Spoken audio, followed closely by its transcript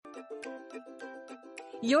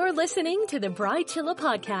You're listening to the Bridechilla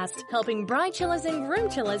podcast, helping bridechillas and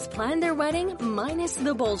groomchillas plan their wedding minus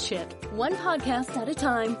the bullshit. One podcast at a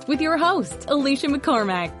time with your host, Alicia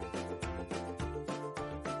McCormack.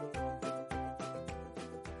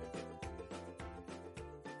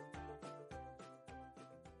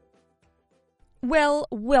 Well,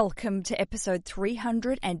 welcome to episode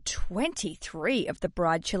 323 of the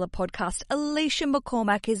Bridechilla podcast. Alicia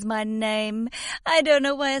McCormack is my name. I don't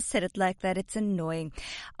know why I said it like that. It's annoying.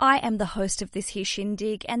 I am the host of this here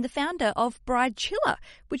shindig and the founder of Bridechilla,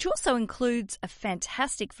 which also includes a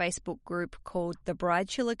fantastic Facebook group called the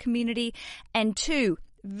Bridechilla Community and two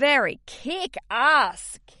very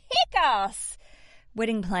kick-ass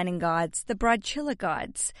wedding planning guides, the Bridechilla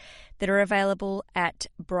guides, that are available at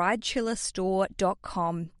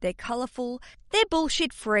bridechillastore.com. They're colourful, they're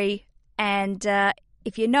bullshit-free, and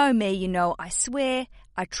if you know me, you know I swear,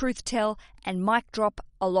 I truth tell, and mic drop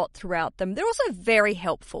a lot throughout them. They're also very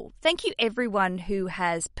helpful. Thank you everyone who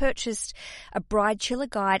has purchased a Bridechilla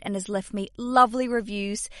guide and has left me lovely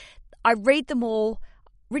reviews. I read them all.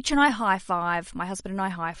 Rich and I high five, my husband and I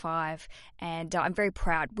high five, and I'm very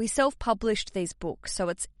proud. We self-published these books, so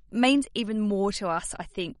it means even more to us, I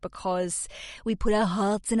think, because we put our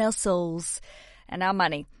hearts and our souls and our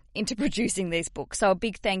money into producing these books. So a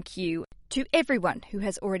big thank you to everyone who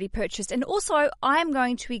has already purchased. And also, I'm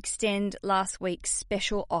going to extend last week's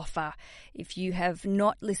special offer. If you have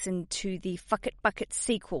not listened to the Fuck It Bucket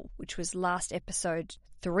sequel, which was last episode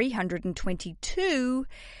 322,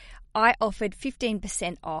 I offered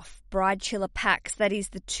 15% off Bridechilla packs. That is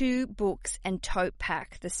the 2 books and tote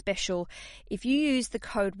pack, the special. If you use the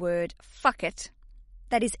code word FUCKIT,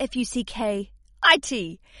 that is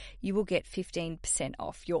FUCKIT, you will get 15%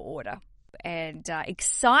 off your order. And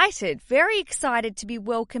very excited to be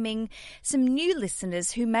welcoming some new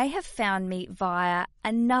listeners who may have found me via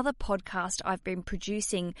another podcast I've been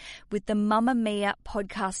producing with the Mamma Mia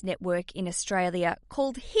podcast network in Australia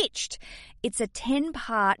called Hitched. It's a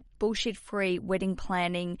 10-part bullshit-free wedding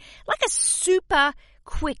planning, like a super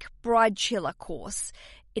quick Bridechilla course.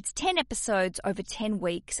 It's 10 episodes over 10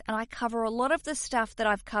 weeks, and I cover a lot of the stuff that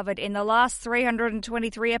I've covered in the last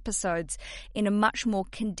 323 episodes in a much more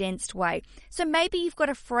condensed way. So maybe you've got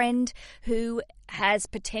a friend who has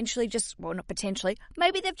maybe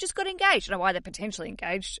they've just got engaged. I don't know why they're potentially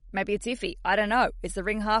engaged. Maybe it's iffy. I don't know. Is the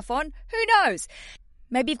ring half on? Who knows?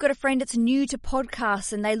 Maybe you've got a friend that's new to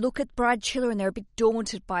podcasts and they look at Bridechilla and they're a bit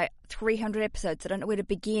daunted by 300 episodes. They don't know where to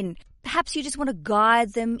begin. Perhaps you just want to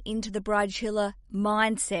guide them into the Bridechilla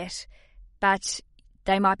mindset, but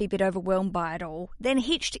they might be a bit overwhelmed by it all. Then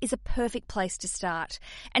Hitched is a perfect place to start.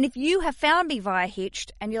 And if you have found me via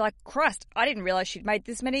Hitched and you're like, Christ, I didn't realise she'd made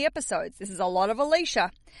this many episodes. This is a lot of Alicia.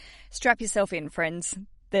 Strap yourself in, friends.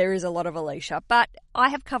 There is a lot of Alicia, but I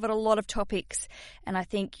have covered a lot of topics and I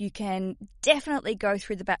think you can definitely go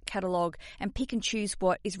through the back catalogue and pick and choose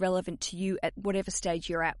what is relevant to you at whatever stage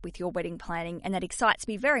you're at with your wedding planning, and that excites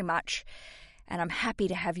me very much and I'm happy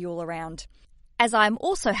to have you all around. As I'm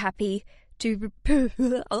also happy to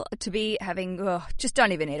be having, just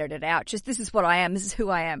don't even edit it out, just this is what I am, this is who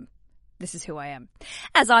I am. This is who I am.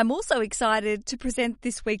 As I'm also excited to present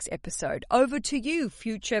this week's episode. Over to you,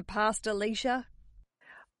 future past Alicia.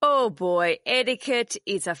 Oh boy, etiquette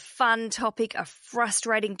is a fun topic, a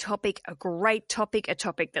frustrating topic, a great topic, a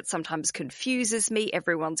topic that sometimes confuses me.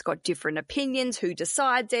 Everyone's got different opinions. Who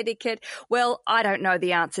decides etiquette? Well, I don't know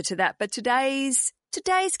the answer to that, but today's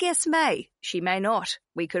guest may. She may not.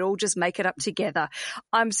 We could all just make it up together.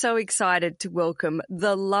 I'm so excited to welcome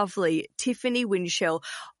the lovely Tiffany Winchell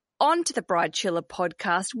onto the Bridechilla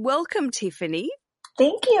podcast. Welcome, Tiffany.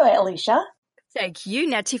 Thank you, Alicia. Thank you.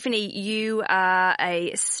 Now, Tiffany, you are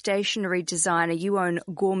a stationery designer. You own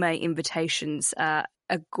Gourmet Invitations, a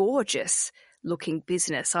gorgeous looking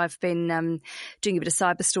business. I've been doing a bit of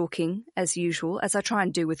cyber stalking as usual, as I try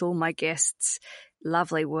and do with all my guests.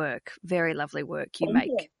 Lovely work. Very lovely work you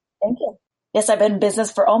make. Thank you. Yes, I've been in business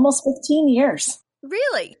for almost 15 years.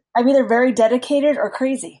 Really? I'm either very dedicated or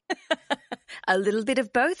crazy. A little bit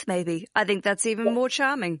of both, maybe. I think that's even more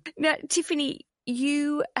charming. Now, Tiffany,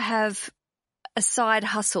 you have a side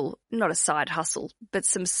hustle, not a side hustle, but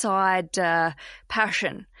some side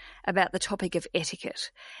passion about the topic of etiquette.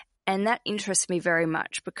 And that interests me very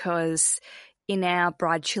much because in our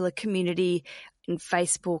Bridechilla community in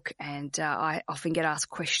Facebook, and I often get asked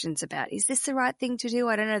questions about, is this the right thing to do?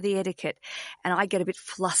 I don't know the etiquette. And I get a bit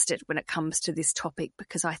flustered when it comes to this topic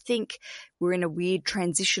because I think we're in a weird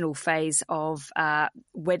transitional phase of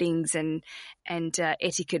weddings and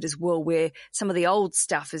etiquette as well, where some of the old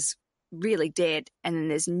stuff is really dead, and then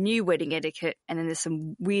there's new wedding etiquette, and then there's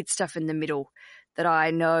some weird stuff in the middle that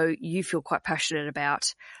I know you feel quite passionate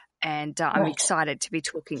about. And I'm Right. excited to be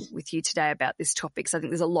talking with you today about this topic. So I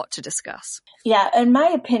think there's a lot to discuss. Yeah. And my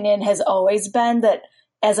opinion has always been that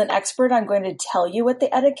as an expert, I'm going to tell you what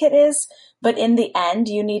the etiquette is, but in the end,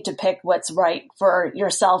 you need to pick what's right for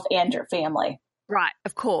yourself and your family. Right,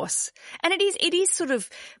 of course. And it is sort of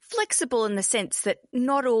flexible in the sense that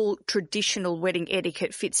not all traditional wedding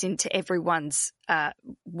etiquette fits into everyone's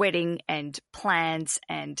wedding and plans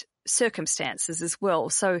and circumstances as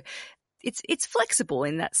well. So it's flexible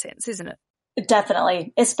in that sense, isn't it?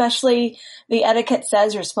 Definitely. Especially the etiquette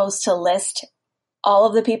says you're supposed to list all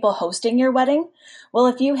of the people hosting your wedding. Well,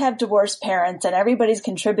 if you have divorced parents and everybody's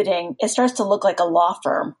contributing, it starts to look like a law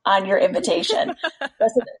firm on your invitation.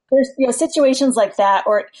 There's situations like that,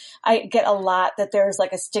 or I get a lot that there's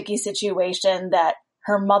like a sticky situation that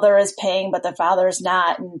her mother is paying, but the father is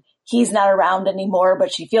not, and he's not around anymore,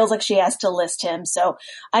 but she feels like she has to list him. So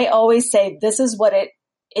I always say this is what it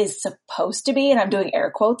is supposed to be. And I'm doing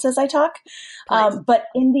air quotes as I talk. But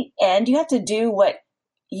in the end, you have to do what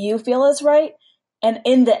you feel is right. And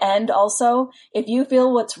in the end, also, if you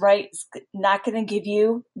feel what's right is not going to give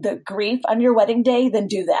you the grief on your wedding day, then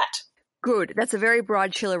do that. Good. That's a very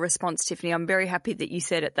Bride Chiller response, Tiffany. I'm very happy that you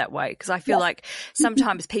said it that way, because I feel like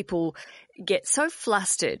sometimes people get so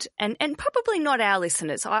flustered, and probably not our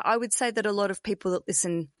listeners. I would say that a lot of people that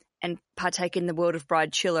listen and partake in the world of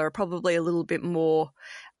Bride Chiller are probably a little bit more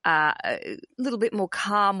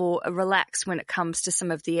calm or relaxed when it comes to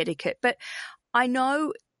some of the etiquette. But I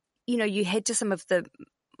know, you head to some of the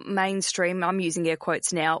mainstream, I'm using air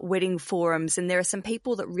quotes now, wedding forums, and there are some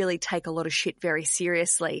people that really take a lot of shit very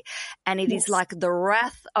seriously. And it is like the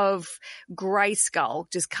wrath of Grayskull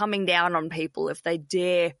just coming down on people if they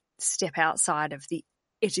dare step outside of the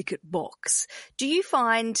etiquette box. Do you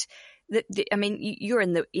find that, you're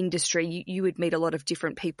in the industry, you would meet a lot of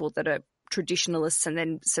different people that are traditionalists and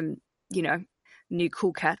then some, new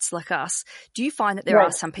cool cats like us. Do you find that there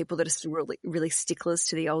are some people that are still really, really sticklers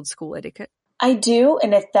to the old school etiquette? I do.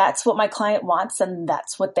 And if that's what my client wants, then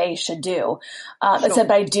that's what they should do.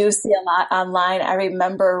 Except I do see a lot online. I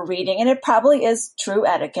remember reading, and it probably is true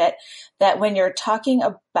etiquette, that when you're talking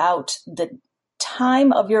about the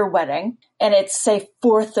time of your wedding and it's say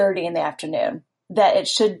 4:30 in the afternoon, that it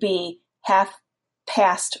should be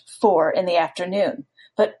 4:30 in the afternoon.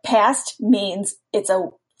 But past means it's a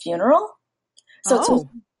funeral. So it's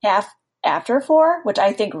half after 4, which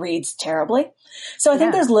I think reads terribly. So I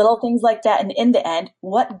think there's little things like that. And in the end,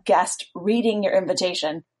 what guest reading your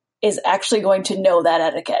invitation is actually going to know that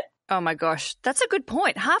etiquette? Oh my gosh, that's a good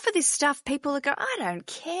point. Half of this stuff, people go, I don't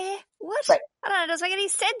care. What? Right. I don't know. It doesn't make any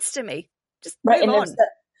sense to me. Just right. move And on.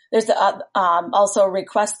 There's also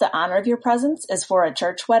request the honor of your presence is for a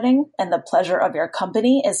church wedding, and the pleasure of your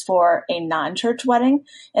company is for a non-church wedding.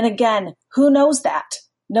 And again, who knows that?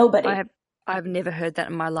 Nobody. I've never heard that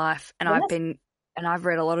in my life, and I've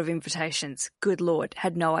read a lot of invitations. Good Lord,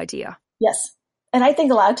 had no idea. Yes. And I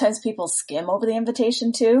think a lot of times people skim over the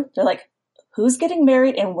invitation too. They're like, who's getting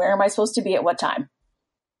married and where am I supposed to be at what time?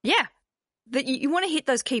 Yeah. That you want to hit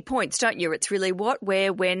those key points, don't you? It's really what,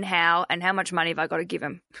 where, when, how, and how much money have I got to give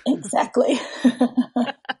him? Exactly.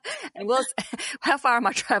 And how far am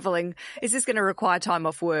I traveling? Is this going to require time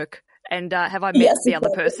off work? And have I met the other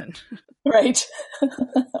person? Right.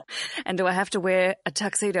 And do I have to wear a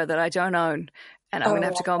tuxedo that I don't own? And I'm going to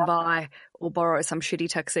have to go and buy or borrow some shitty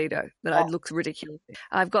tuxedo that looks ridiculous.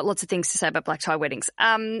 I've got lots of things to say about black tie weddings.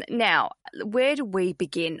 Now, where do we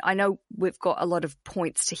begin? I know we've got a lot of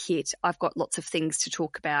points to hit. I've got lots of things to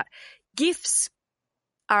talk about. Gifts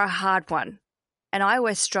are a hard one, and I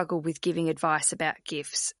always struggle with giving advice about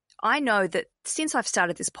gifts. I know that since I've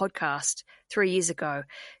started this podcast 3 years ago,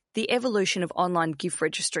 the evolution of online gift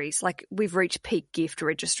registries, like we've reached peak gift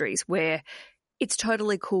registries where it's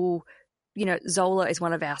totally cool. Zola is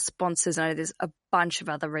one of our sponsors. I know there's a bunch of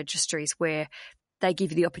other registries where they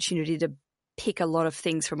give you the opportunity to pick a lot of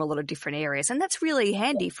things from a lot of different areas. And that's really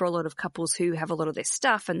handy for a lot of couples who have a lot of their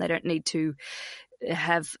stuff and they don't need to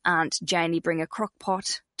have Aunt Janie bring a crock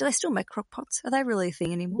pot. Do they still make crock pots? Are they really a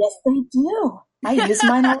thing anymore? Yes, they do. I use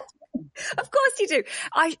mine all the time. Of course you do.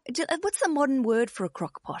 What's the modern word for a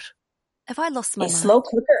crock pot? Have I lost my mind? Slow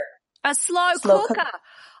cooker. A slow cooker.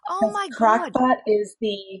 Oh my God. Crock-Pot is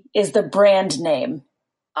the brand name.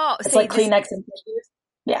 Oh, it's like Kleenex and tissues.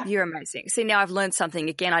 Yeah. You're amazing. See, now I've learned something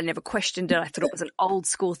again. I never questioned it. I thought it was an old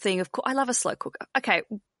school thing. Of course, I love a slow cooker. Okay,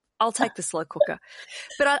 I'll take the slow cooker.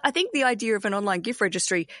 But I think the idea of an online gift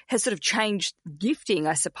registry has sort of changed gifting,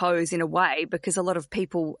 I suppose, in a way, because a lot of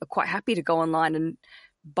people are quite happy to go online and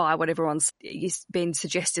buy what everyone's been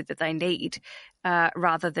suggested that they need,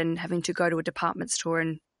 rather than having to go to a department store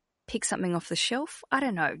and pick something off the shelf? I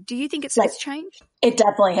don't know. Do you think it's changed? It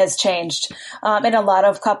definitely has changed. And a lot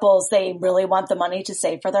of couples, they really want the money to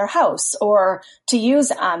save for their house or to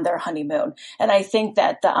use on their honeymoon. And I think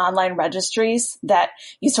that the online registries that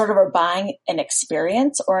you sort of are buying an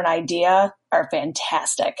experience or an idea are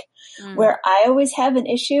fantastic. Where I always have an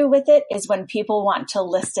issue with it is when people want to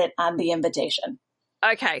list it on the invitation.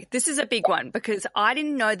 Okay, this is a big one because I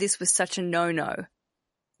didn't know this was such a no-no.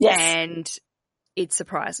 Yes. And it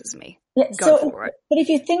surprises me. Yeah, Go for it. But if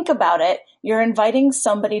you think about it, you're inviting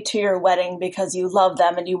somebody to your wedding because you love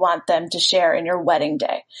them and you want them to share in your wedding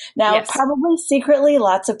day. Now, probably secretly,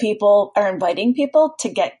 lots of people are inviting people to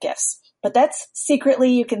get gifts, but that's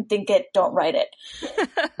secretly, you can think it, don't write it.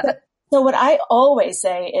 So what I always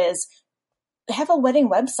say is have a wedding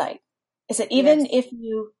website. I said, even if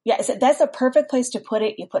you, I said, that's a perfect place to put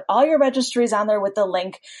it. You put all your registries on there with the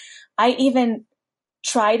link. I even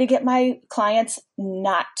try to get my clients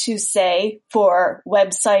not to say for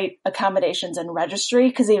website accommodations and registry,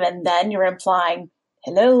 because even then you're implying,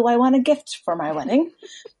 hello, I want a gift for my wedding.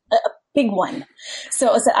 A big one.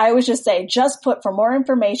 So I always just say, just put for more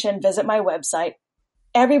information, visit my website.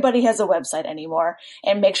 Everybody has a website anymore,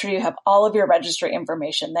 and make sure you have all of your registry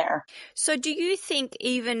information there. So do you think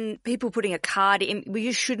even people putting a card in, well,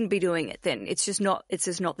 you shouldn't be doing it then? It's just not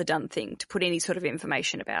the done thing to put any sort of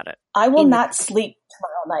information about it. I will not sleep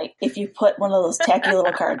tomorrow night if you put one of those tacky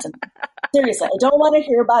little cards in. Seriously, I don't want to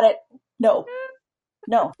hear about it. No.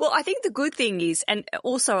 Well, I think the good thing is, and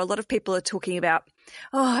also a lot of people are talking about,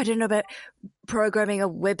 I don't know about programming a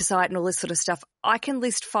website and all this sort of stuff. I can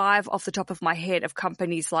list 5 off the top of my head of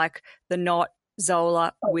companies like The Knot,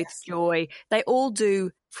 Zola, With Joy. They all do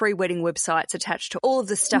free wedding websites attached to all of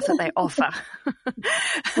the stuff that they offer,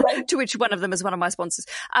 to which one of them is one of my sponsors.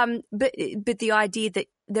 But the idea that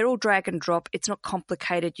they're all drag and drop, it's not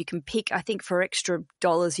complicated. You can pick, I think for extra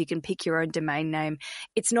dollars, you can pick your own domain name.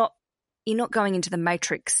 You're not going into the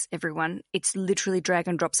matrix, everyone. It's literally drag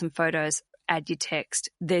and drop some photos, add your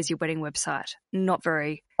text. There's your wedding website. Not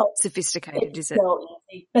very sophisticated, is it? So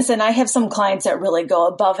easy. Listen, I have some clients that really go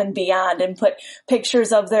above and beyond and put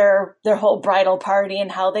pictures of their whole bridal party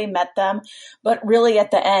and how they met them. But really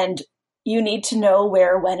at the end, you need to know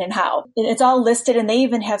where, when, and how. And it's all listed, and they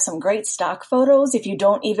even have some great stock photos. If you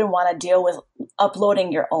don't even want to deal with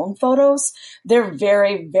uploading your own photos, they're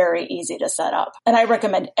very, very easy to set up. And I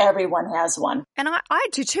recommend everyone has one. And I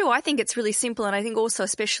do too. I think it's really simple. And I think also,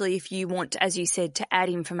 especially if you want, as you said, to add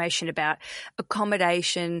information about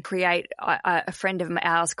accommodation, a friend of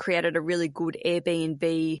ours created a really good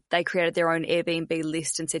Airbnb. They created their own Airbnb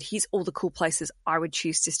list and said, here's all the cool places I would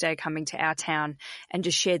choose to stay coming to our town, and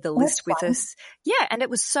just shared the list with us. Yeah. And it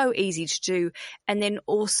was so easy to do. And then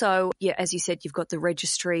also, as you said, you've got the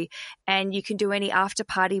registry, and you can do any after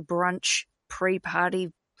party, brunch,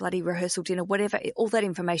 pre-party, bloody rehearsal dinner, whatever. All that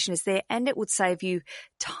information is there, and it would save you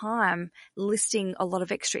time listing a lot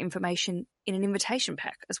of extra information in an invitation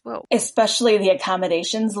pack as well. Especially the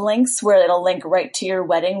accommodations links where it'll link right to your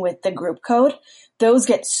wedding with the group code. Those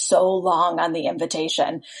get so long on the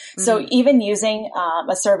invitation. Mm-hmm. So even using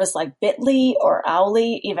a service like Bitly or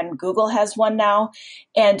Owly, even Google has one now,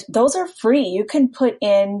 and those are free. You can put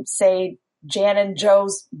in, say, Jan and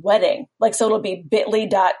Joe's wedding. So it'll be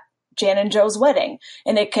bit.Jan and Joe's wedding,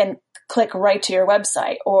 and it can click right to your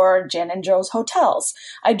website, or Jan and Joe's hotels.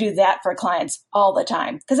 I do that for clients all the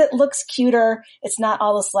time because it looks cuter. It's not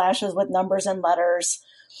all the slashes with numbers and letters.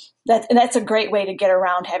 And that's a great way to get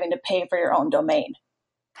around having to pay for your own domain.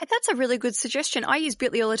 Hey, that's a really good suggestion. I use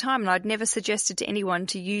Bitly all the time, and I'd never suggested to anyone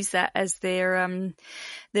to use that as their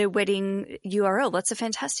wedding URL. That's a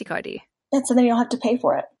fantastic idea. Yeah, so then you don't have to pay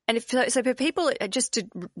for it. And so for people, just to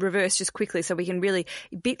reverse just quickly, so we can really,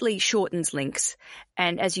 Bitly shortens links.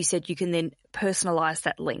 And as you said, you can then personalize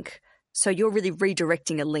that link. So you're really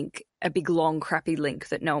redirecting a link, a big, long, crappy link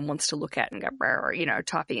that no one wants to look at and go,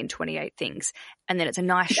 typing in 28 things. And then it's a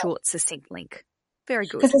nice, short, succinct link. Very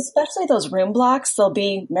good. Because especially those room blocks, they'll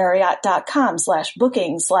be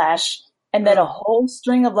Marriott.com/booking/ and then a whole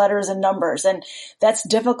string of letters and numbers. And that's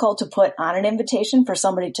difficult to put on an invitation for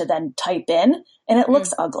somebody to then type in, and it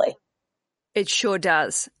looks ugly. It sure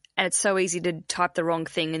does. And it's so easy to type the wrong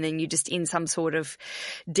thing, and then you're just in some sort of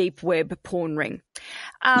deep web porn ring.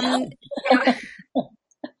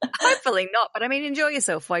 Hopefully not, but enjoy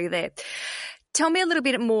yourself while you're there. Tell me a little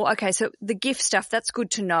bit more. Okay, so the gift stuff, that's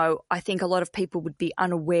good to know. I think a lot of people would be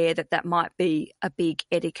unaware that might be a big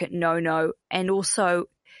etiquette no-no, and also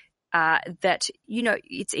that,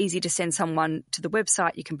 it's easy to send someone to the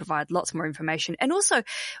website. You can provide lots more information. And also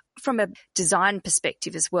from a design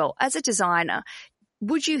perspective as well. As a designer,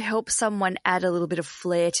 would you help someone add a little bit of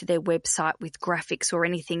flair to their website with graphics or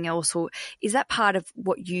anything else? Or is that part of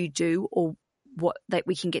what you do, or what that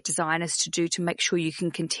we can get designers to do to make sure you can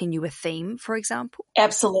continue a theme, for example?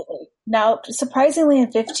 Absolutely. Now, surprisingly,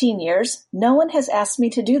 in 15 years, no one has asked me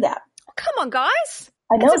to do that. Come on, guys.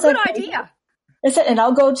 I know it's a good idea. I said, and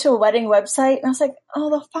I'll go to a wedding website and I was like, oh,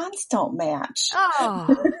 the fonts don't match. Oh.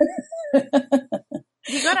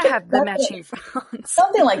 You got to have the matching fonts.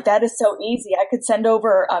 Something like that is so easy. I could send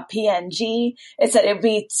over a PNG. It said it'd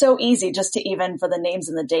be so easy just to even for the names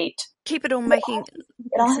and the date. Keep it all making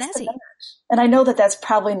it all has snazzy. To match. And I know that that's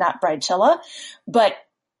probably not Bridezilla, but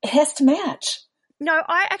it has to match. No,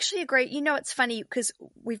 I actually agree. You know, it's funny because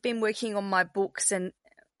we've been working on my books, and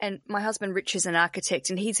my husband Rich is an architect,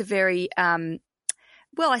 and he's a very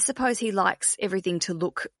well, I suppose he likes everything to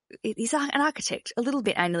look. He's an architect, a little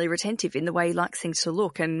bit anally retentive in the way he likes things to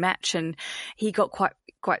look and match. And he got quite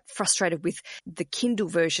frustrated with the Kindle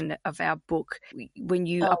version of our book. When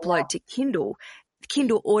you upload to Kindle,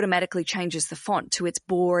 Kindle automatically changes the font to its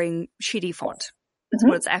boring, shitty font. That's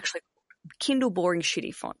what it's actually called. Kindle boring,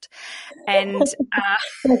 shitty font. And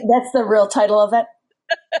that's the real title of it.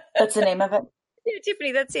 That's the name of it. Yeah,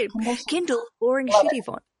 Tiffany, that's it. Kindle boring, shitty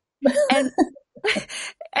font. And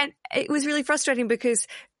and it was really frustrating because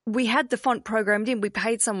we had the font programmed in. We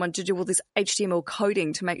paid someone to do all this HTML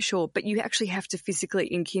coding to make sure, but you actually have to physically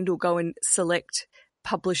in Kindle go and select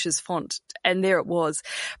publisher's font, and there it was.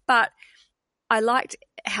 But I liked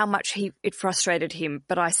how much it frustrated him,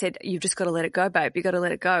 but I said, you've just got to let it go, babe. You've got to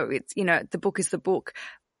let it go. It's, the book is the book.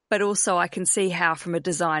 But also I can see how from a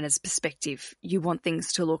designer's perspective, you want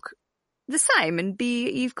things to look the same and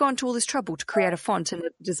you've gone to all this trouble to create a font and a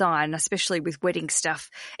design, especially with wedding stuff.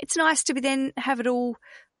 It's nice to then have it all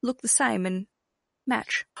look the same and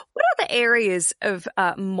match. What other areas of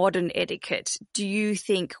modern etiquette do you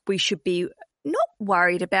think we should be not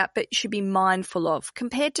worried about, but should be mindful of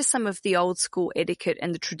compared to some of the old school etiquette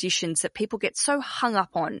and the traditions that people get so hung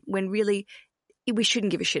up on when really we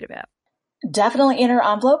shouldn't give a shit about? Definitely inner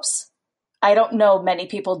envelopes. I don't know many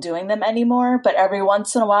people doing them anymore, but every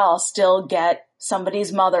once in a while I'll still get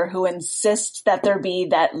somebody's mother who insists that there be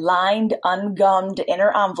that lined, ungummed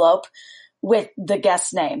inner envelope with the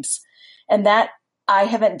guest names. And that I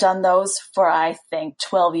haven't done those for, I think,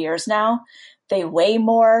 12 years now. They weigh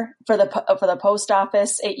more for the post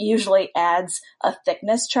office. It usually adds a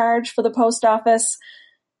thickness charge for the post office.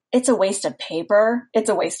 It's a waste of paper. It's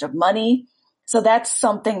a waste of money. So that's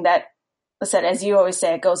something that, said, as you always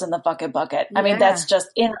say, it goes in the bucket. I mean, that's just,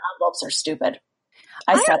 inner envelopes are stupid.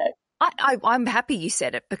 I said it. I'm happy you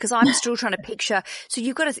said it because I'm still trying to picture. So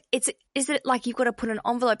you've got to, is it like you've got to put an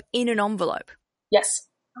envelope in an envelope? Yes.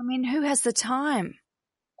 I mean, who has the time?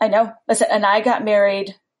 I know. Listen, and I got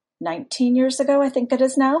married 19 years ago, I think it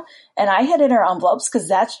is now. And I had inner envelopes because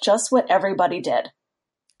that's just what everybody did.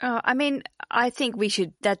 I mean, I think we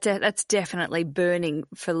should, that's definitely burning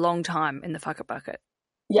for a long time in the fucker bucket.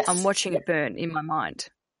 Yes. I'm watching it burn in my mind.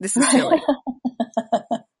 This is silly.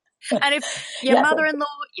 And if your mother-in-law,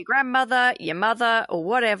 your grandmother, your mother or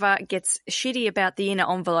whatever gets shitty about the inner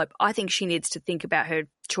envelope, I think she needs to think about her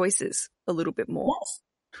choices a little bit more.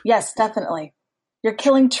 Yes, definitely. You're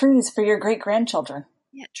killing trees for your great-grandchildren.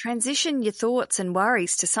 Yeah, transition your thoughts and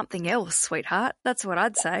worries to something else, sweetheart. That's what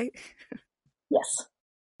I'd say. Yes.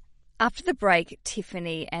 After the break,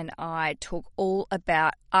 Tiffany and I talk all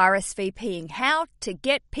about RSVPing, how to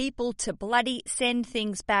get people to bloody send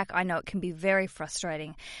things back. I know it can be very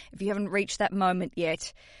frustrating. If you haven't reached that moment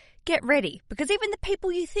yet, get ready, because even the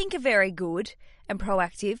people you think are very good and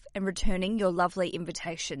proactive and returning your lovely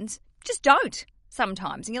invitations just don't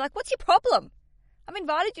sometimes. And you're like, what's your problem? I've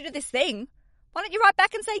invited you to this thing. Why don't you write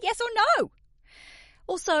back and say yes or no?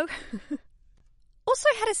 Also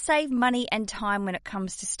how to save money and time when it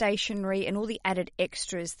comes to stationery and all the added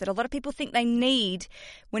extras that a lot of people think they need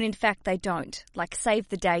when in fact they don't, like save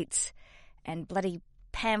the dates and bloody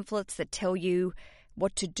pamphlets that tell you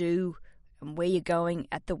what to do and where you're going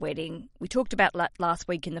at the wedding. We talked about that last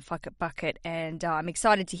week in the Fuck It Bucket, and I'm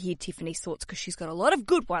excited to hear Tiffany's thoughts because she's got a lot of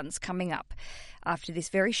good ones coming up after this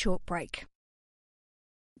very short break.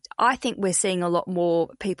 I think we're seeing a lot more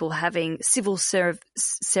people having civil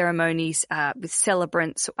ceremonies with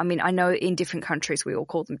celebrants. I mean, I know in different countries we all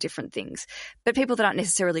call them different things, but people that aren't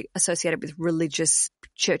necessarily associated with religious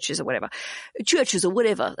churches or whatever.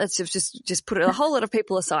 Let's just put a whole lot of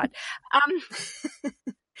people aside.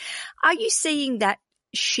 Are you seeing that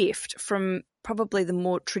shift from probably the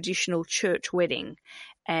more traditional church wedding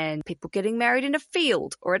and people getting married in a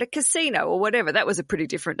field or at a casino or whatever. That was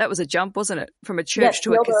that was a jump, wasn't it? From a church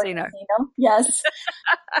to a casino. Yes.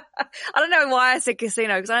 I don't know why I said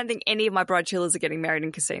casino, because I don't think any of my bride chillers are getting married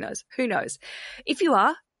in casinos. Who knows? If you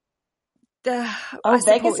are, Vegas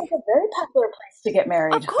is a very popular place to get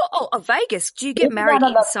married. Of course. Vegas. Do you get married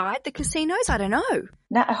inside the casinos? I don't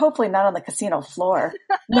know. Hopefully not on the casino floor.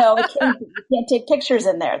 No, you can't take pictures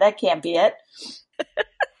in there. That can't be it.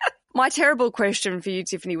 My terrible question for you,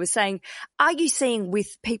 Tiffany, was saying, are you seeing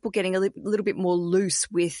with people getting a little bit more loose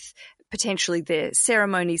with potentially their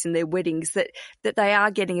ceremonies and their weddings, that they are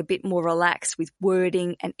getting a bit more relaxed with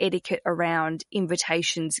wording and etiquette around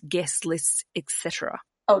invitations, guest lists, etc.?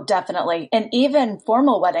 Oh, definitely. And even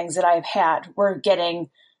formal weddings that I've had, we're going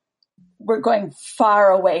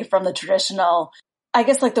far away from the traditional, I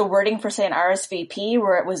guess, like the wording for, say, an RSVP,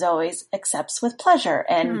 where it was always accepts with pleasure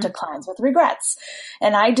and declines with regrets.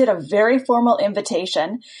 And I did a very formal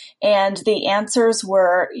invitation, and the answers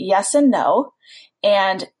were yes and no.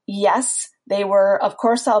 And yes, they were, of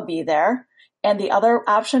course, I'll be there. And the other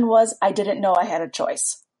option was, I didn't know I had a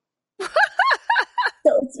choice.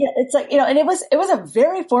 So it's like, and it was a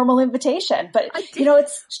very formal invitation, but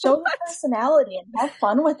it's show your personality and have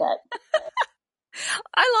fun with it.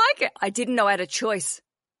 I like it. I didn't know I had a choice.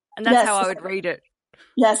 And that's how I would read it.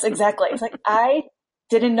 Yes, exactly. It's like, I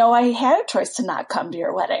didn't know I had a choice to not come to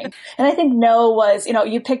your wedding. And I think no was,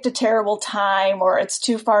 you picked a terrible time, or it's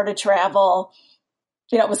too far to travel.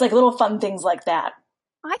 It was like little fun things like that.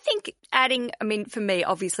 I think for me,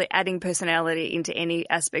 obviously adding personality into any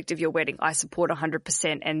aspect of your wedding, I support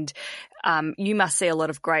 100%. And you must see a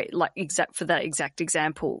lot of great, for that exact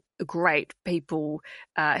example, great people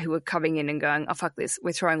who are coming in and going, oh, fuck this,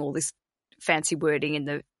 we're throwing all this fancy wording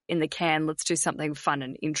in the can. Let's do something fun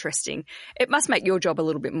and interesting. It must make your job a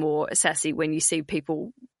little bit more sassy when you see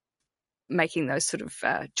people making those sort of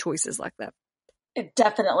choices like that.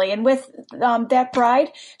 Definitely. And with that bride,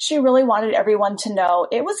 she really wanted everyone to know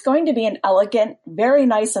it was going to be an elegant, very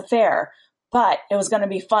nice affair, but it was going to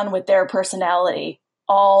be fun with their personality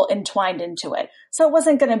all entwined into it. So it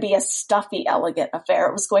wasn't going to be a stuffy, elegant affair.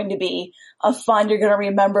 It was going to be a fun, you're going to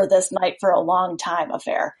remember this night for a long time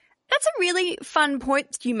affair. That's a really fun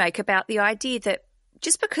point you make about the idea that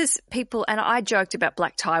just because people, and I joked about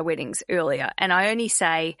black tie weddings earlier, and I only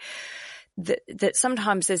say that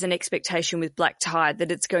sometimes there's an expectation with black tie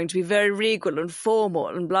that it's going to be very regal and formal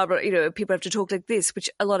and blah, blah, people have to talk like this, which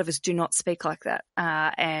a lot of us do not speak like that.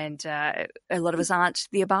 And a lot of us aren't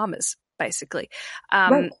the Obamas, basically.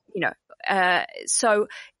 Right. So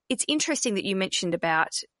it's interesting that you mentioned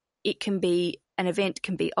about an event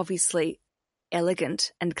can be obviously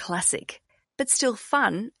elegant and classic, but still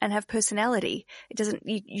fun and have personality.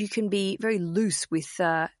 You can be very loose with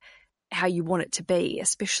how you want it to be,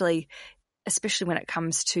 especially when it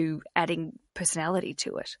comes to adding personality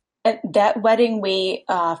to it. At that wedding, we,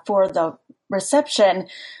 for the reception,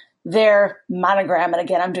 their monogram, and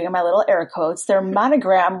again, I'm doing my little air quotes, their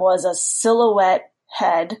monogram was a silhouette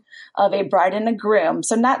head of a bride and a groom.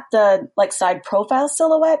 So not the side profile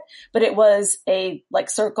silhouette, but it was a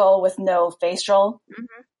circle with no facial,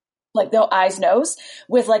 no eyes, nose,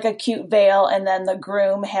 with a cute veil. And then the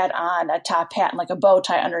groom had on a top hat and a bow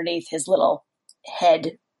tie underneath his little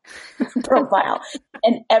head profile.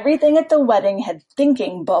 And everything at the wedding had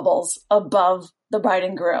thinking bubbles above the bride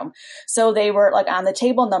and groom. So they were on the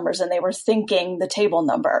table numbers, and they were thinking the table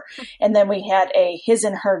number. And then we had a his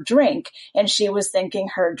and her drink, and she was thinking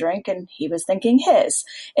her drink and he was thinking his.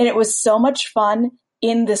 And it was so much fun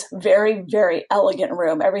in this very, very elegant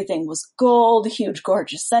room. Everything was gold, huge,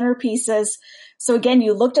 gorgeous centerpieces. So again,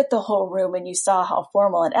 you looked at the whole room and you saw how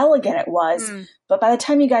formal and elegant it was. But by the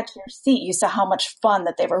time you got to your seat, you saw how much fun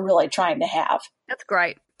that they were really trying to have. That's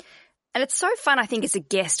great. And it's so fun, I think, as a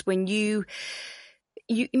guest when you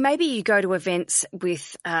maybe you go to events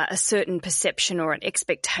with a certain perception or an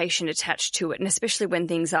expectation attached to it. And especially when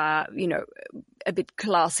things are, a bit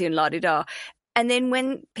classy and la-di-da. And then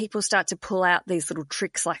when people start to pull out these little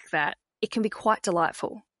tricks like that, it can be quite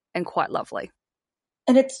delightful and quite lovely.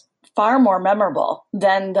 And it's far more memorable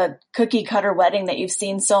than the cookie cutter wedding that you've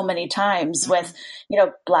seen so many times with,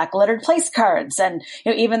 black lettered place cards. And,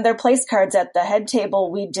 even their place cards at the head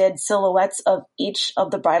table, we did silhouettes of each of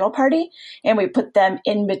the bridal party, and we put them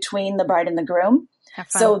in between the bride and the groom.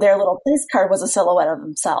 So their little place card was a silhouette of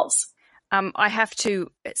themselves. I have to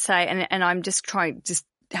say, and I'm just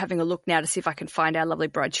having a look now to see if I can find our lovely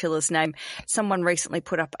bride chiller's name. Someone recently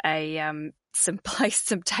put up some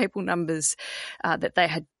table numbers that they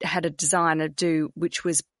had a designer do, which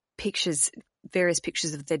was various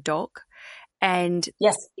pictures of their dog. And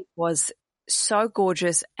yes, it was so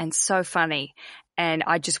gorgeous and so funny. And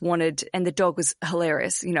I just wanted, and the dog was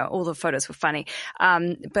hilarious. You know, all the photos were funny.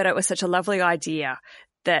 But it was such a lovely idea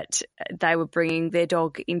that they were bringing their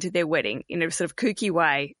dog into their wedding in a sort of kooky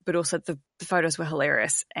way, but also the photos were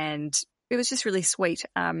hilarious. And it was just really sweet.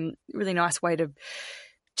 Really nice way to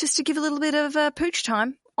give a little bit of pooch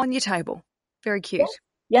time on your table. Very cute.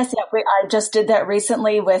 Yes, I just did that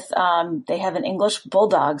recently with, they have an English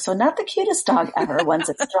bulldog. So not the cutest dog ever once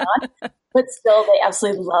it's drawn, but still they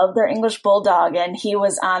absolutely love their English bulldog. And he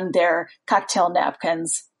was on their cocktail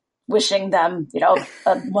napkins, wishing them,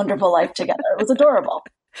 a wonderful life together. It was adorable.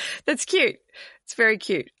 That's cute. It's very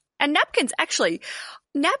cute. And napkins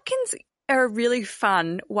are a really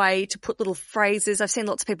fun way to put little phrases. I've seen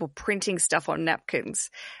lots of people printing stuff on napkins,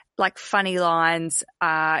 like funny lines.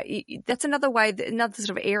 That's another way, another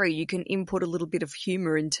sort of area you can input a little bit of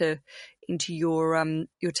humor into your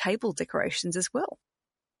table decorations as well.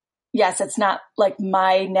 Yes, it's not like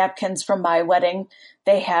my napkins from my wedding.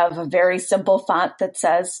 They have a very simple font that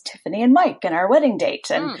says Tiffany and Mike and our wedding date.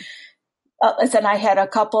 And and I had a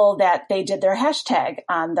couple that they did their hashtag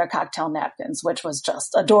on their cocktail napkins, which was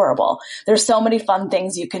just adorable. There's so many fun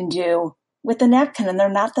things you can do with the napkin, and they're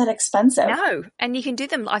not that expensive. No, and you can do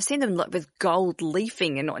them. I've seen them with gold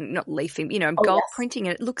leafing and not leafing, gold printing,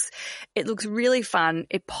 and it looks really fun.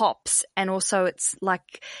 It pops, and also it's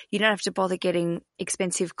like you don't have to bother getting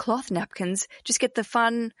expensive cloth napkins. Just get the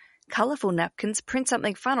fun, colourful napkins. Print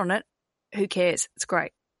something fun on it. Who cares? It's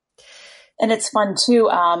great. And it's fun too.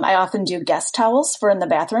 I often do guest towels for in the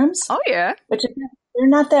bathrooms. Oh yeah, which they're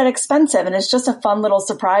not that expensive, and it's just a fun little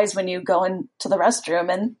surprise when you go into the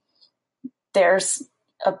restroom and there's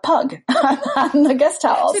a pug on the guest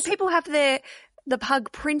towels. Do people have the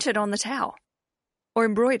pug printed on the towel or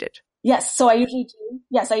embroidered? Yes. So I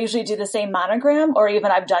usually do the same monogram, or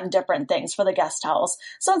even I've done different things for the guest towels.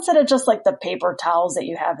 So instead of just like the paper towels that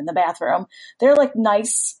you have in the bathroom, they're like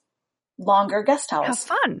nice, longer guest towels.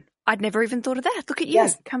 How fun. I'd never even thought of that. Look at you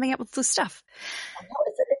coming up with this stuff. I know,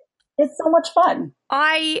 it's so much fun.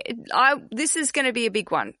 This is going to be a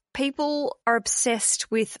big one. People are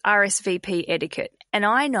obsessed with RSVP etiquette, and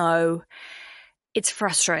I know it's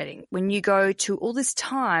frustrating when you go to all this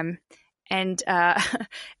time and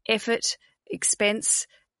effort, expense,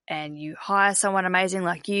 and you hire someone amazing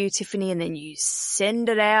like you, Tiffany, and then you send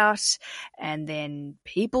it out, and then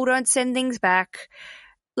people don't send things back.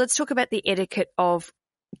 Let's talk about the etiquette of,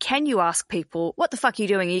 can you ask people, what the fuck are you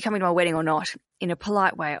doing? Are you coming to my wedding or not? In a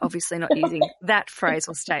polite way, obviously not using that phrase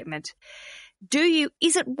or statement.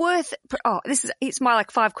 Is it worth, it's my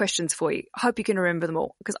 5 questions for you. I hope you can remember them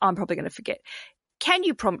all because I'm probably going to forget. Can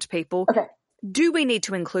you prompt people? Okay. Do we need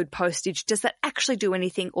to include postage? Does that actually do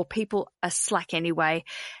anything, or people are slack anyway?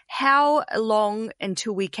 How long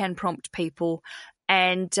until we can prompt people?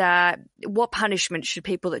 And what punishment should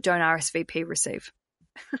people that don't RSVP receive?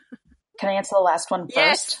 Can I answer the last one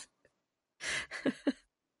first? Yes.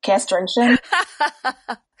 Castration.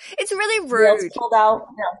 It's really rude. Nails pulled out.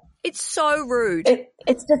 No. It's so rude.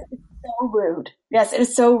 It's so rude. Yes, it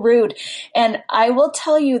is so rude. And I will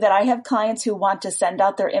tell you that I have clients who want to send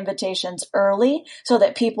out their invitations early so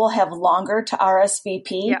that people have longer to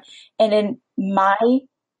RSVP. Yeah. And in my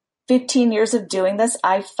 15 years of doing this,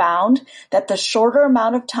 I found that the shorter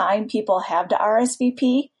amount of time people have to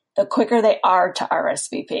RSVP, the quicker they are to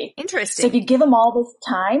RSVP. Interesting. So if you give them all this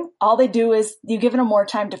time, all they do is you've given them more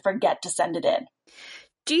time to forget to send it in.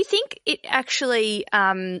 Do you think it actually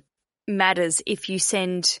matters if you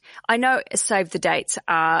send? I know save the dates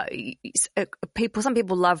are some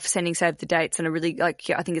people love sending save the dates and are really I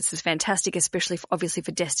think it's just fantastic, especially obviously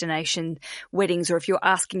for destination weddings, or if you're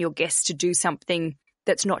asking your guests to do something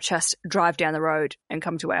that's not just drive down the road and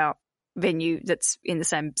come to our venue that's in the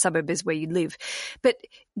same suburb as where you live. But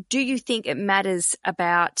do you think it matters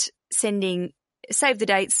about sending save the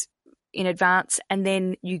dates in advance, and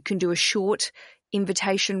then you can do a short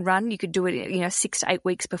invitation run? You could do it, 6 to 8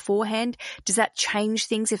 weeks beforehand. Does that change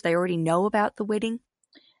things if they already know about the wedding?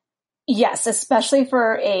 Yes, especially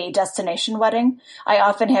for a destination wedding. I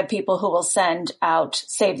often have people who will send out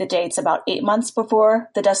save the dates about 8 months before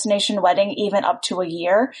the destination wedding, even up to a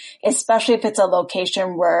year, especially if it's a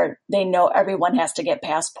location where they know everyone has to get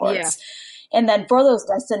passports. Yeah. And then for those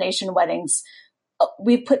destination weddings,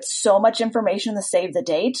 we put so much information to save the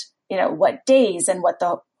date, what days and what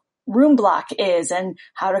the room block is and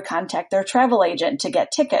how to contact their travel agent to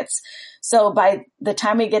get tickets. So by the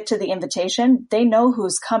time we get to the invitation, they know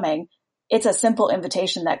who's coming. It's a simple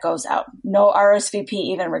invitation that goes out. No RSVP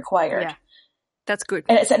even required. Yeah, that's good.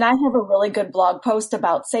 And I have a really good blog post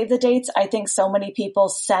about save the dates. I think so many people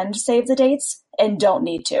send save the dates and don't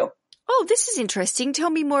need to. Oh, this is interesting. Tell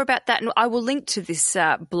me more about that, and I will link to this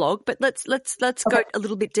blog. But let's go a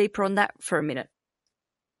little bit deeper on that for a minute.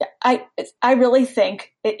 I really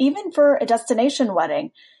think that even for a destination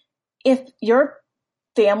wedding, if your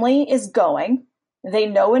family is going, they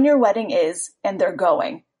know when your wedding is, and they're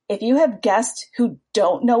going. If you have guests who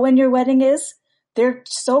don't know when your wedding is, they're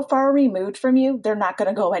so far removed from you, they're not going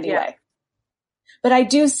to go anyway. Yeah. But I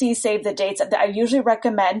do see save the dates that I usually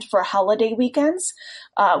recommend for holiday weekends,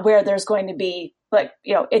 where there's going to be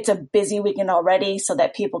it's a busy weekend already so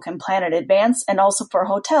that people can plan in advance, and also for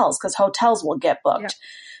hotels, because hotels will get booked. Yeah.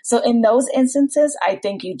 So in those instances, I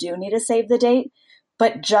think you do need to save the date.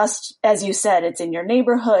 But just as you said, it's in your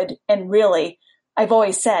neighborhood. And really, I've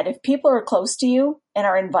always said, if people are close to you and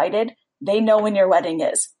are invited, they know when your wedding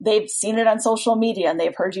is. They've seen it on social media and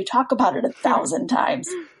they've heard you talk about it 1,000 times.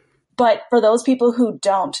 But for those people who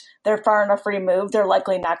don't, they're far enough removed, they're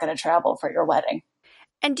likely not going to travel for your wedding.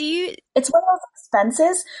 And it's one of those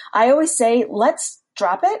expenses. I always say, let's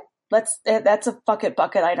drop it. That's a bucket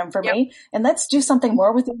item for me. And let's do something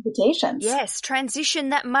more with invitations. Yes. Transition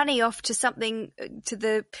that money off to something, to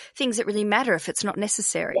the things that really matter if it's not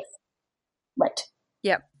necessary. Yes. Right.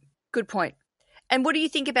 Yep. Good point. And what do you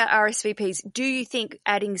think about RSVPs? Do you think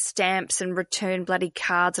adding stamps and return bloody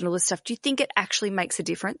cards and all this stuff, do you think it actually makes a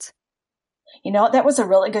difference? That was a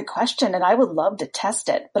really good question, and I would love to test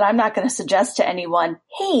it, but I'm not going to suggest to anyone,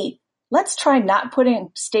 hey, let's try not putting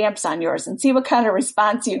stamps on yours and see what kind of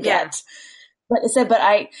response you get.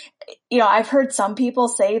 I've heard some people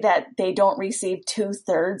say that they don't receive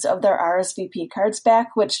 2/3 of their RSVP cards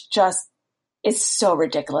back, which just is so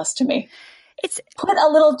ridiculous to me. Put a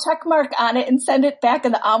little check mark on it and send it back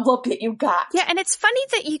in the envelope that you got. Yeah, and it's funny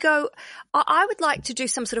that you go, I would like to do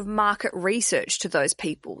some sort of market research to those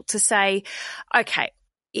people to say, okay,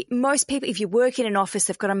 most people, if you work in an office,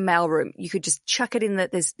 they've got a mailroom. You could just chuck it in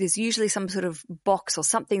there's usually some sort of box or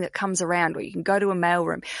something that comes around where you can go to a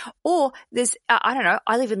mailroom. Or there's, I don't know,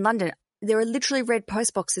 I live in London. There are literally red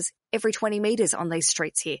post boxes every 20 meters on these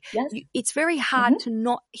streets here. Yes. It's very hard to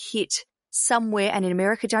not hit somewhere. And in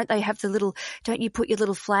America, don't you put your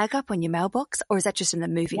little flag up on your mailbox? Or is that just in the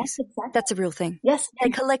movies? Yes, exactly. That's a real thing. Yes.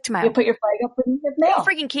 They collect mail. You put your flag up when you have mail. Are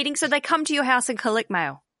you freaking kidding? So they come to your house and collect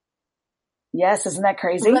mail. Yes. Isn't that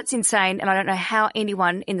crazy? Well, that's insane. And I don't know how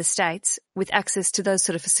anyone in the States with access to those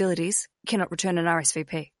sort of facilities cannot return an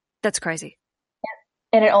RSVP. That's crazy.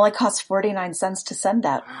 Yeah. And it only costs 49 cents to send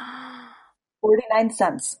that. 49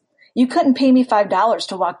 cents. You couldn't pay me $5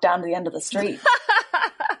 to walk down to the end of the street.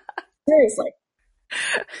 Seriously.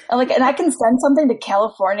 And I can send something to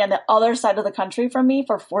California on the other side of the country from me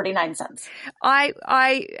for 49 cents.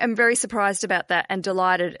 I am very surprised about that and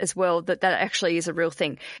delighted as well that actually is a real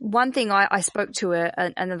thing. One thing I spoke to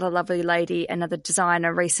another lovely lady, another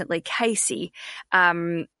designer recently, Casey,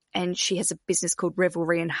 and she has a business called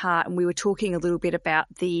Revelry and Heart. And we were talking a little bit about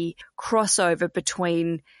the crossover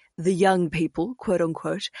between the young people, quote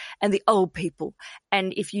unquote, and the old people.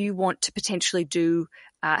 And if you want to potentially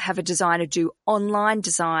have a designer do online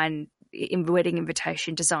design, wedding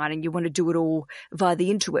invitation design, and you want to do it all via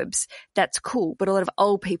the interwebs, that's cool. But a lot of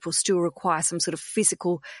old people still require some sort of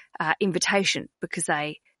physical invitation because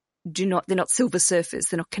they're not silver surfers.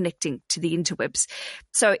 They're not connecting to the interwebs.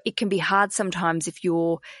 So it can be hard sometimes if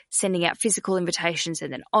you're sending out physical invitations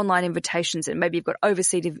and then online invitations, and maybe you've got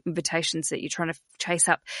overseas invitations that you're trying to chase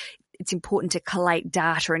up. It's important to collate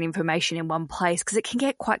data and information in one place because it can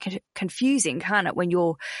get quite confusing, can't it, when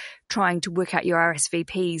you're trying to work out your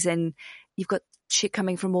RSVPs and you've got shit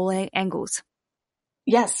coming from all angles.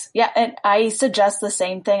 Yes. Yeah. And I suggest the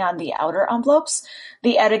same thing on the outer envelopes.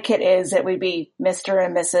 The etiquette is it would be Mr.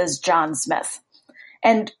 and Mrs. John Smith.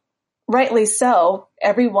 And rightly so,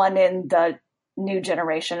 everyone in the new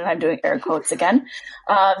generation, and I'm doing air quotes again,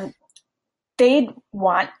 they'd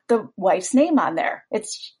want the wife's name on there.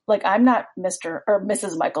 It's like, I'm not Mr. or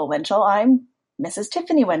Mrs. Michael Winchell. I'm Mrs.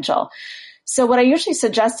 Tiffany Winchell. So what I usually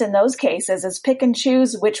suggest in those cases is pick and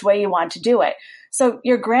choose which way you want to do it. So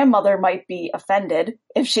your grandmother might be offended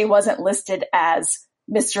if she wasn't listed as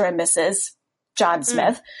Mr. and Mrs. John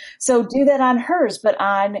Smith. So do that on hers, but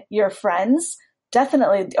on your friends,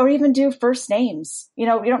 definitely, or even do first names. You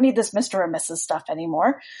don't need this Mr. or Mrs. stuff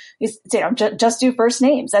anymore. Just do first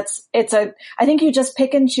names. I think you just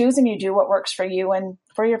pick and choose and you do what works for you and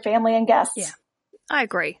for your family and guests. Yeah, I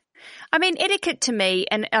agree. I mean, etiquette to me,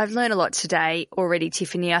 and I've learned a lot today already,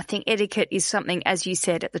 Tiffany, I think etiquette is something, as you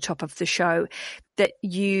said at the top of the show, that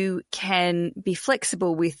you can be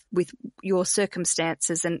flexible with your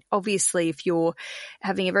circumstances. And obviously, if you're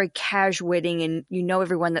having a very casual wedding and you know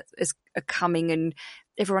everyone that is coming and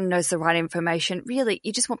everyone knows the right information. Really,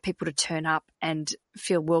 you just want people to turn up and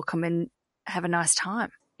feel welcome and have a nice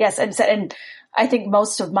time. Yes, and I think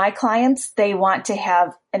most of my clients, they want to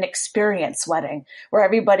have an experience wedding where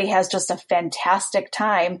everybody has just a fantastic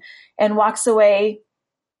time and walks away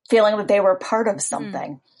feeling that they were part of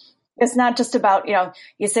something. It's not just about,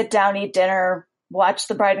 you sit down, eat dinner, watch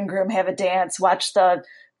the bride and groom have a dance, watch the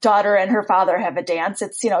daughter and her father have a dance.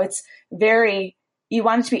 It's, it's very, you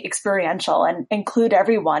want it to be experiential and include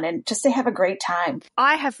everyone and just to have a great time.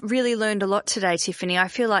 I have really learned a lot today, Tiffany. I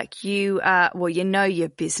feel like you know your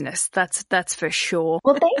business. That's for sure.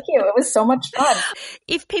 Well, thank you. It was so much fun.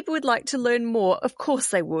 If people would like to learn more, of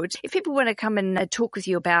course they would. If people want to come and talk with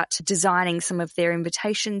you about designing some of their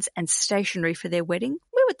invitations and stationery for their wedding,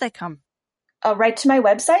 where would they come? Right to my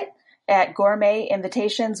website at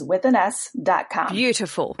gourmetinvitationswithans.com.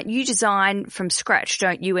 Beautiful. You design from scratch,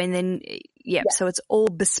 don't you? And then, so it's all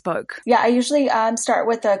bespoke. Yeah, I usually start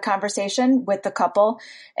with a conversation with the couple,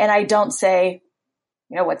 and I don't say,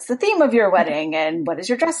 what's the theme of your wedding and what does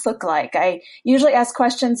your dress look like? I usually ask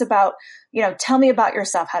questions about, tell me about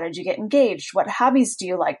yourself. How did you get engaged? What hobbies do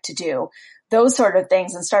you like to do? Those sort of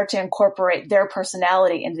things, and start to incorporate their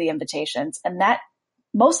personality into the invitations. And that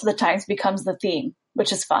most of the times becomes the theme,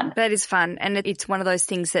 which is fun. That is fun. And it's one of those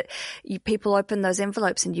things that people open those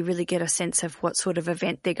envelopes and you really get a sense of what sort of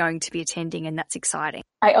event they're going to be attending, and that's exciting.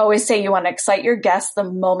 I always say you want to excite your guests the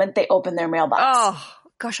moment they open their mailbox. Oh,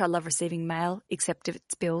 gosh, I love receiving mail, except if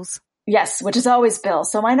it's bills. Yes, which is always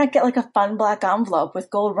bills. So why not get like a fun black envelope with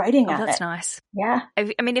gold writing on it? That's nice. Yeah.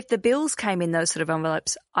 I mean, if the bills came in those sort of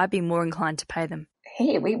envelopes, I'd be more inclined to pay them.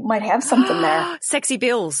 Hey, we might have something there. Sexy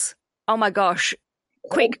bills. Oh my gosh.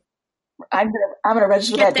 Quick. I'm gonna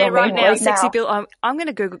register that domain right now. Sexy bill. I'm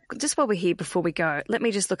gonna Google just while we're here before we go. Let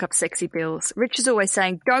me just look up sexy bills. Rich is always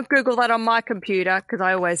saying, "Don't Google that on my computer,"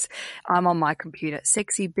 because I'm on my computer.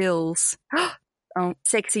 Sexy bills.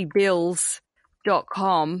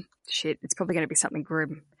 Sexybills.com. Shit, it's probably going to be something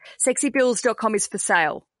grim. Sexybills.com is for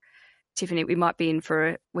sale. Tiffany, we might be in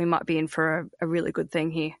for a really good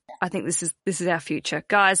thing here. I think this is our future.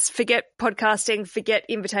 Guys, forget podcasting, forget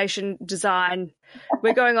invitation design.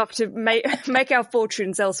 We're going off to make our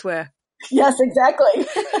fortunes elsewhere. Yes, exactly.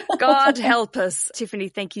 God help us. Tiffany,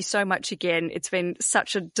 thank you so much again. It's been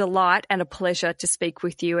such a delight and a pleasure to speak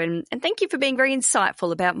with you. And thank you for being very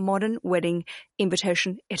insightful about modern wedding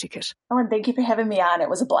invitation etiquette. Oh, and thank you for having me on. It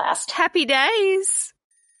was a blast. Happy days.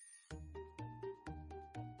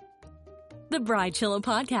 The Bridechilla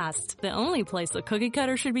Podcast. The only place the cookie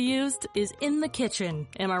cutter should be used is in the kitchen.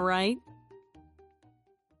 Am I right?